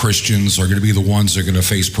real Christians are going to be the ones that are going to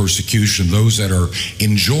face persecution. Those that are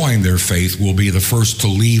enjoying their faith will be the first to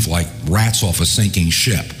leave like rats off a sinking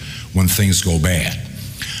ship when things go bad.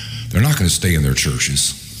 They're not going to stay in their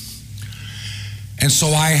churches. And so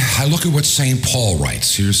I look at what St. Paul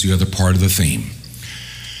writes. Here's the other part of the theme.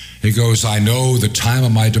 He goes, I know the time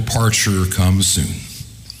of my departure comes soon.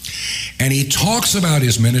 And he talks about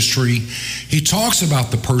his ministry. He talks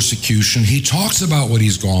about the persecution. He talks about what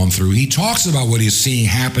he's gone through. He talks about what he's seeing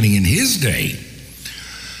happening in his day.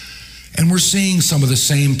 And we're seeing some of the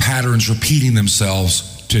same patterns repeating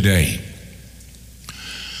themselves today.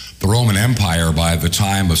 The Roman Empire, by the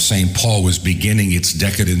time of St. Paul, was beginning its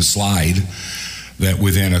decadent slide that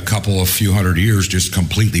within a few hundred years just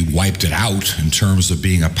completely wiped it out in terms of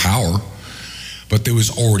being a power. But there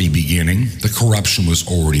was already beginning. The corruption was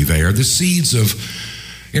already there. The seeds of,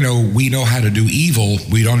 we know how to do evil.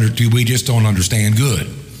 We just don't understand good.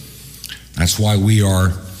 That's why we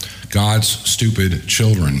are God's stupid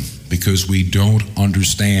children, because we don't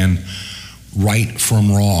understand right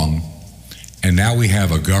from wrong. And now we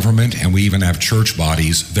have a government, and we even have church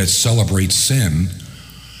bodies that celebrate sin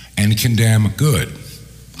and condemn good.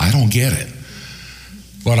 I don't get it.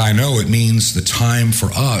 But I know it means the time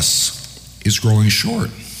for us is growing short.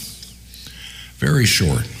 Very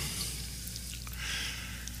short.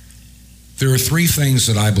 There are three things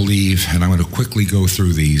that I believe, and I'm going to quickly go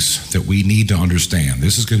through these, that we need to understand.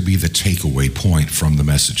 This is going to be the takeaway point from the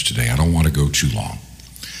message today. I don't want to go too long.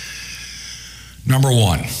 Number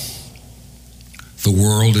one, the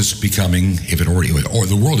world is becoming,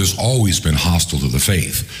 the world has always been hostile to the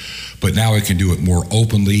faith, but now it can do it more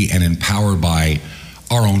openly and empowered by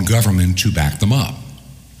our own government to back them up.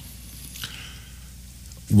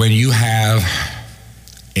 When you have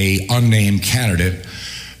an unnamed candidate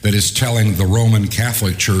that is telling the Roman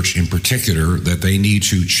Catholic Church in particular that they need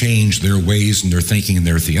to change their ways and their thinking and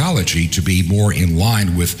their theology to be more in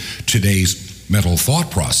line with today's mental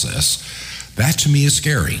thought process, that to me is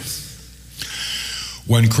scary.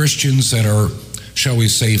 When Christians that are, shall we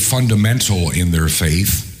say, fundamental in their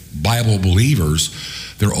faith, Bible believers,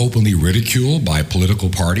 they're openly ridiculed by political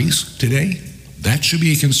parties today, that should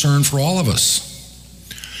be a concern for all of us.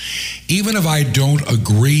 Even if I don't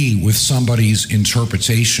agree with somebody's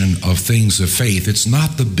interpretation of things of faith, it's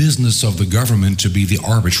not the business of the government to be the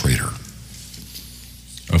arbitrator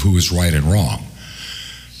of who is right and wrong.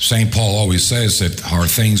 St. Paul always says that our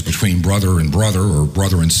things between brother and brother or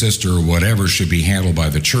brother and sister or whatever should be handled by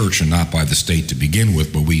the church and not by the state to begin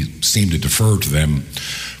with, but we seem to defer to them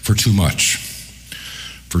for too much.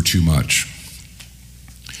 For too much.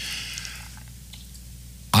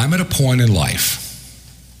 I'm at a point in life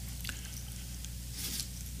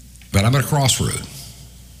that I'm at a crossroad,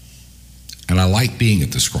 and I like being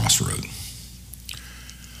at this crossroad.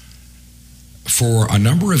 For a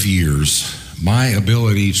number of years, my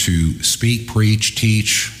ability to speak, preach,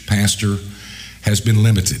 teach, pastor has been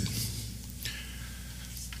limited.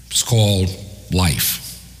 It's called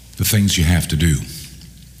life, the things you have to do.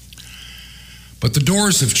 But the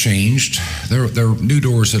doors have changed. There are new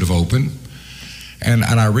doors that have opened, and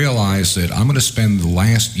I realize that I'm going to spend the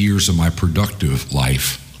last years of my productive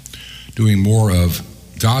life doing more of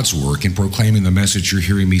God's work and proclaiming the message you're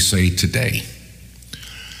hearing me say today.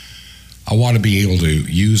 I want to be able to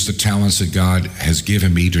use the talents that God has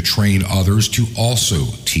given me to train others to also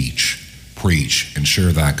teach, preach, and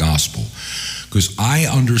share that gospel. Because I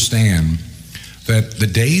understand that the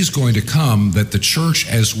day is going to come that the church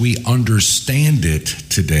as we understand it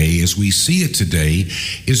today, as we see it today,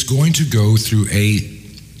 is going to go through a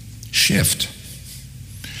shift.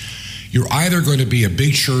 You're either going to be a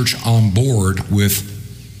big church on board with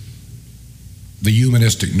the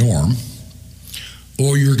humanistic norm,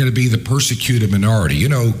 or you're going to be the persecuted minority.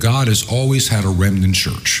 God has always had a remnant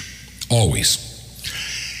church. Always.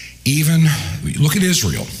 Even, look at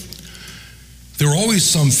Israel. There are always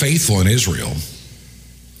some faithful in Israel,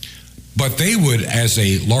 But they would, as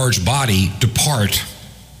a large body, depart.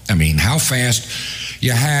 I mean, how fast?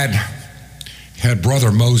 You had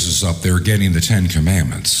Brother Moses up there getting the 10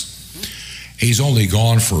 Commandments. He's only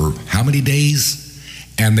gone for how many days?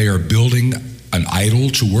 And they are building an idol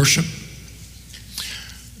to worship?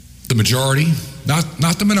 The majority,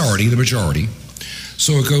 not the minority, the majority.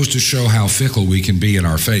 So it goes to show how fickle we can be in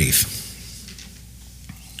our faith.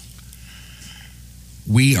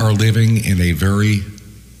 We are living in a very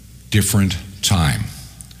different time.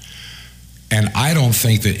 And I don't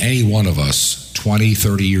think that any one of us 20,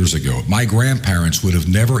 30 years ago, my grandparents would have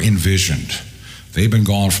never envisioned, they've been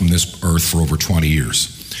gone from this earth for over 20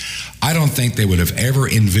 years. I don't think they would have ever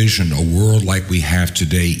envisioned a world like we have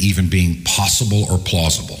today even being possible or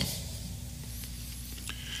plausible.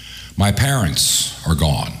 My parents are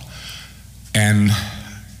gone. And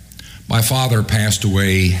my father passed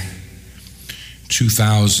away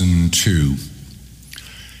 2002.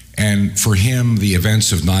 And for him, the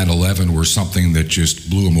events of 9/11 were something that just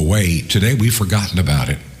blew him away. Today, we've forgotten about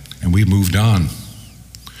it, and we've moved on.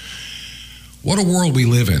 What a world we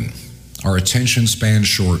live in. Our attention span's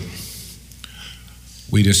short.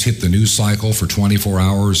 We just hit the news cycle for 24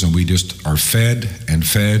 hours, and we just are fed and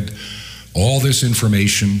fed all this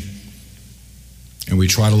information, and we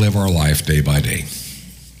try to live our life day by day.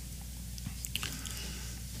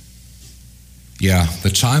 Yeah,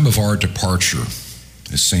 the time of our departure,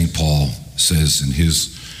 as St. Paul says in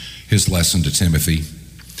his lesson to Timothy,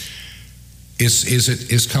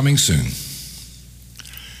 is coming soon.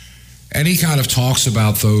 And he kind of talks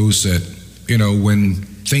about those that, when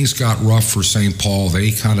things got rough for St. Paul,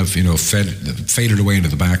 they kind of, faded away into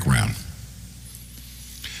the background.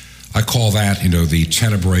 I call that, the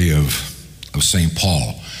tenebrae of St.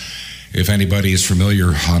 Paul. If anybody is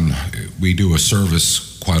familiar, we do a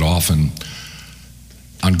service quite often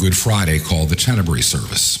on Good Friday called the Tenebrae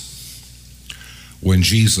service, when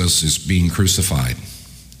Jesus is being crucified.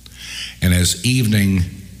 And as evening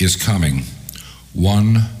is coming,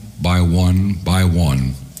 one by one by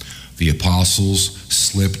one, the apostles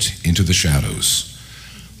slipped into the shadows.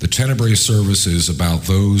 The Tenebrae service is about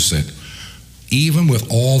those that, even with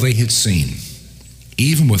all they had seen,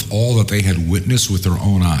 even with all that they had witnessed with their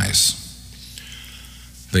own eyes,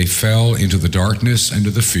 they fell into the darkness and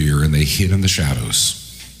to the fear, and they hid in the shadows.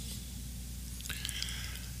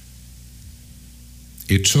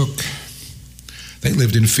 They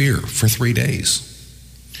lived in fear for 3 days.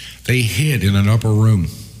 They hid in an upper room,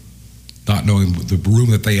 not knowing the room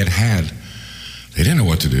that they had. They didn't know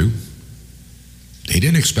what to do. They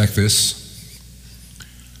didn't expect this.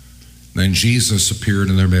 Then Jesus appeared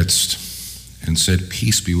in their midst and said,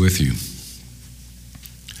 "Peace be with you."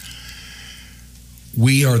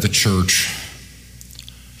 We are the church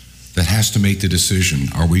that has to make the decision.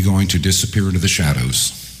 Are we going to disappear into the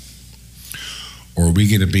shadows? Or are we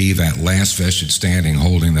going to be that last vested standing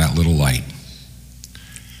holding that little light?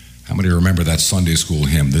 How many remember that Sunday school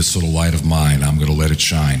hymn, "This little light of mine, I'm going to let it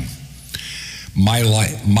shine"? My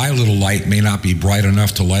little light may not be bright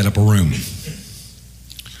enough to light up a room.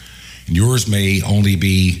 And yours may only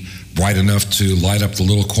be bright enough to light up the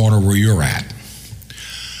little corner where you're at.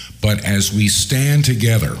 But as we stand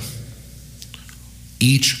together,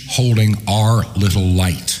 each holding our little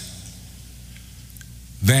light,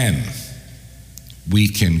 then we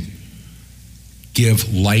can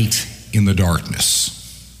give light in the darkness.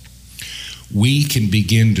 We can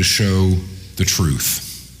begin to show the truth.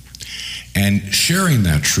 And sharing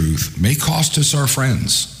that truth may cost us our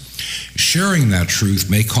friends. Sharing that truth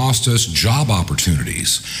may cost us job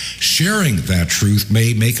opportunities. Sharing that truth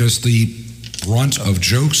may make us the brunt of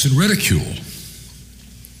jokes and ridicule.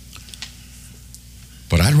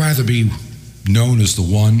 But I'd rather be known as the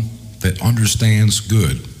one that understands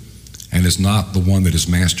good and is not the one that has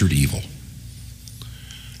mastered evil.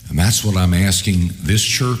 And that's what I'm asking this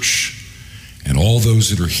church and all those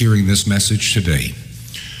that are hearing this message today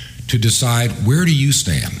to decide, where do you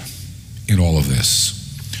stand in all of this?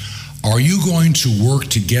 Are you going to work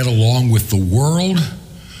to get along with the world,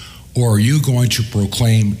 or are you going to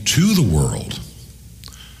proclaim to the world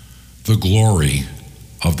the glory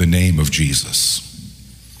of the name of Jesus?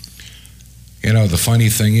 The funny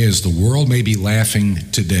thing is, the world may be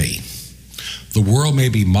laughing today. The world may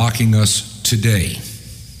be mocking us today.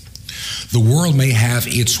 The world may have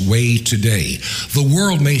its way today. The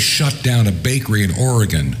world may shut down a bakery in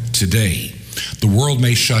Oregon today. The world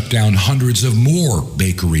may shut down hundreds of more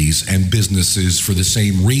bakeries and businesses for the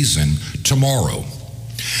same reason tomorrow.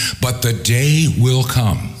 But the day will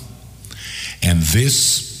come. And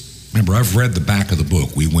remember, I've read the back of the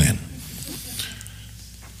book, We Win.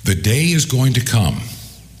 The day is going to come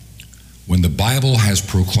when the Bible has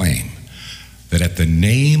proclaimed that at the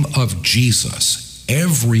name of Jesus,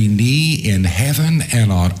 every knee in heaven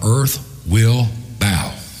and on earth will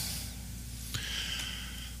bow.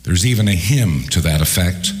 There's even a hymn to that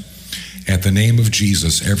effect. At the name of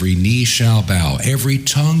Jesus, every knee shall bow, every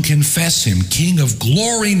tongue confess him, King of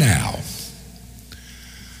glory now.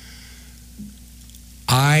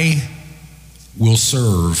 I will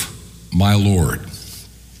serve my Lord.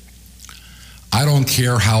 I don't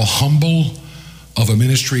care how humble of a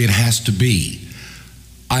ministry it has to be.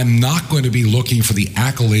 I'm not going to be looking for the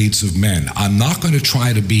accolades of men. I'm not going to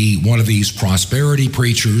try to be one of these prosperity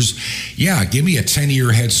preachers. Yeah, give me a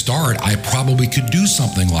 10-year head start. I probably could do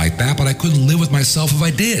something like that, but I couldn't live with myself if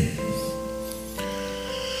I did.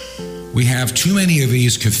 We have too many of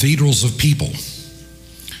these cathedrals of people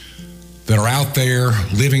that are out there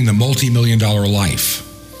living the multi-million-dollar life.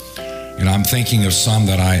 And I'm thinking of some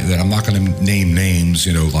that I'm not going to name names,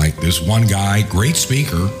 like this one guy, great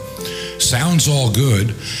speaker, sounds all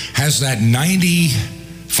good, has that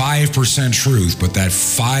 95% truth, but that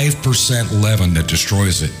 5% leaven that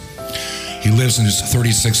destroys it. He lives in his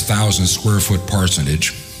 36,000 square foot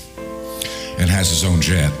parsonage and has his own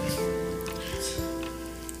jet.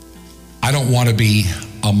 I don't want to be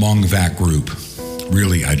among that group.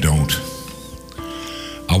 Really, I don't.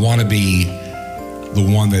 I want to be the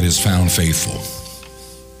one that is found faithful.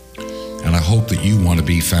 And I hope that you want to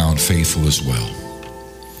be found faithful as well.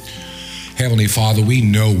 Heavenly Father, we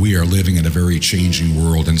know we are living in a very changing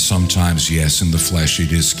world, and sometimes, yes, in the flesh,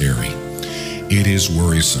 it is scary. It is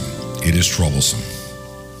worrisome. It is troublesome.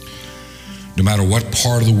 No matter what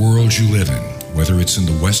part of the world you live in, whether it's in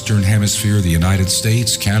the Western Hemisphere, the United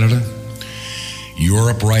States, Canada,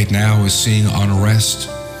 Europe right now is seeing unrest.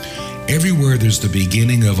 Everywhere there's the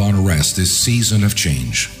beginning of unrest, this season of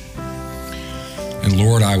change. And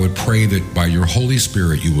Lord, I would pray that by your Holy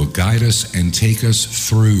Spirit, you will guide us and take us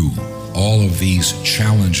through all of these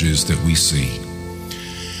challenges that we see.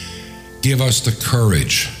 Give us the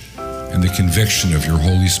courage and the conviction of your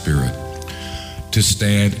Holy Spirit to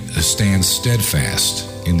stand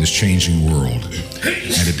steadfast in this changing world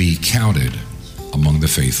and to be counted among the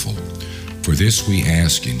faithful. For this we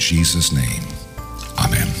ask in Jesus' name.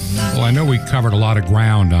 Amen. Well, I know we covered a lot of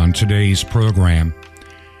ground on today's program,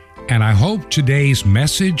 and I hope today's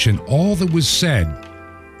message and all that was said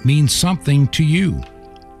means something to you.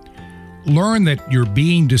 Learn that you're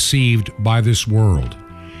being deceived by this world,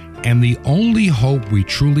 and the only hope we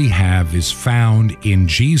truly have is found in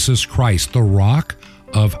Jesus Christ, the rock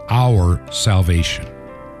of our salvation.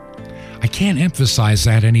 I can't emphasize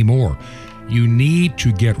that anymore. You need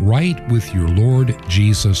to get right with your Lord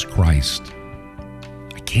Jesus Christ.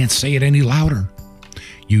 I can't say it any louder.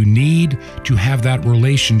 You need to have that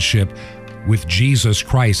relationship with Jesus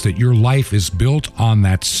Christ, that your life is built on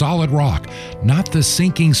that solid rock, not the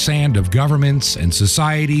sinking sand of governments and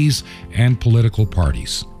societies and political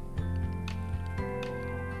parties.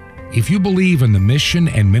 If you believe in the mission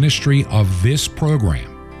and ministry of this program,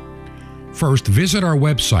 first visit our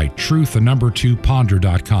website,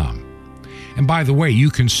 truth2ponder.com. And by the way, you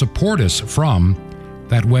can support us from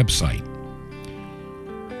that website.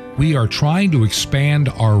 We are trying to expand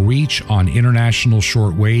our reach on international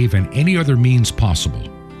shortwave and any other means possible.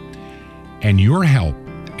 And your help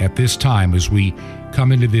at this time, as we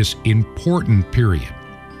come into this important period,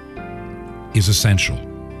 is essential.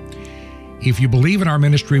 If you believe in our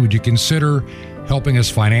ministry, would you consider helping us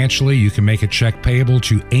financially? You can make a check payable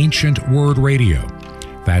to Ancient Word Radio.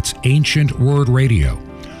 That's Ancient Word Radio.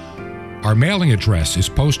 Our mailing address is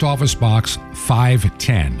Post Office Box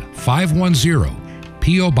 510, 510,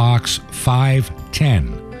 P.O. Box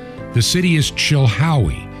 510. The city is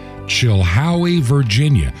Chilhowie,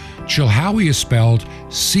 Virginia. Chilhowie is spelled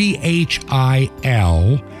Chilhowie,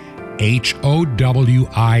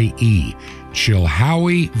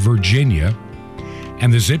 Chilhowie, Virginia.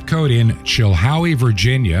 And the zip code in Chilhowie,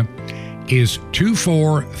 Virginia is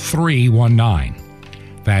 24319.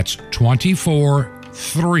 That's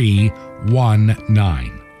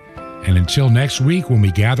 24319. And until next week when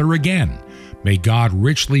we gather again, may God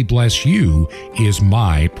richly bless you, is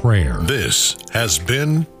my prayer. This has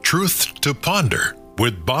been Truth to Ponder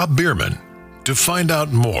with Bob Bierman. To find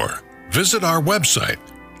out more, visit our website,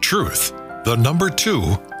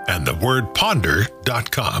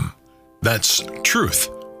 truth2ponder.com. That's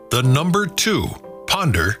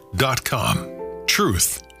truth2ponder.com.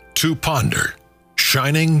 Truth to Ponder,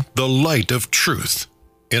 shining the light of truth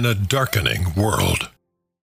in a darkening world.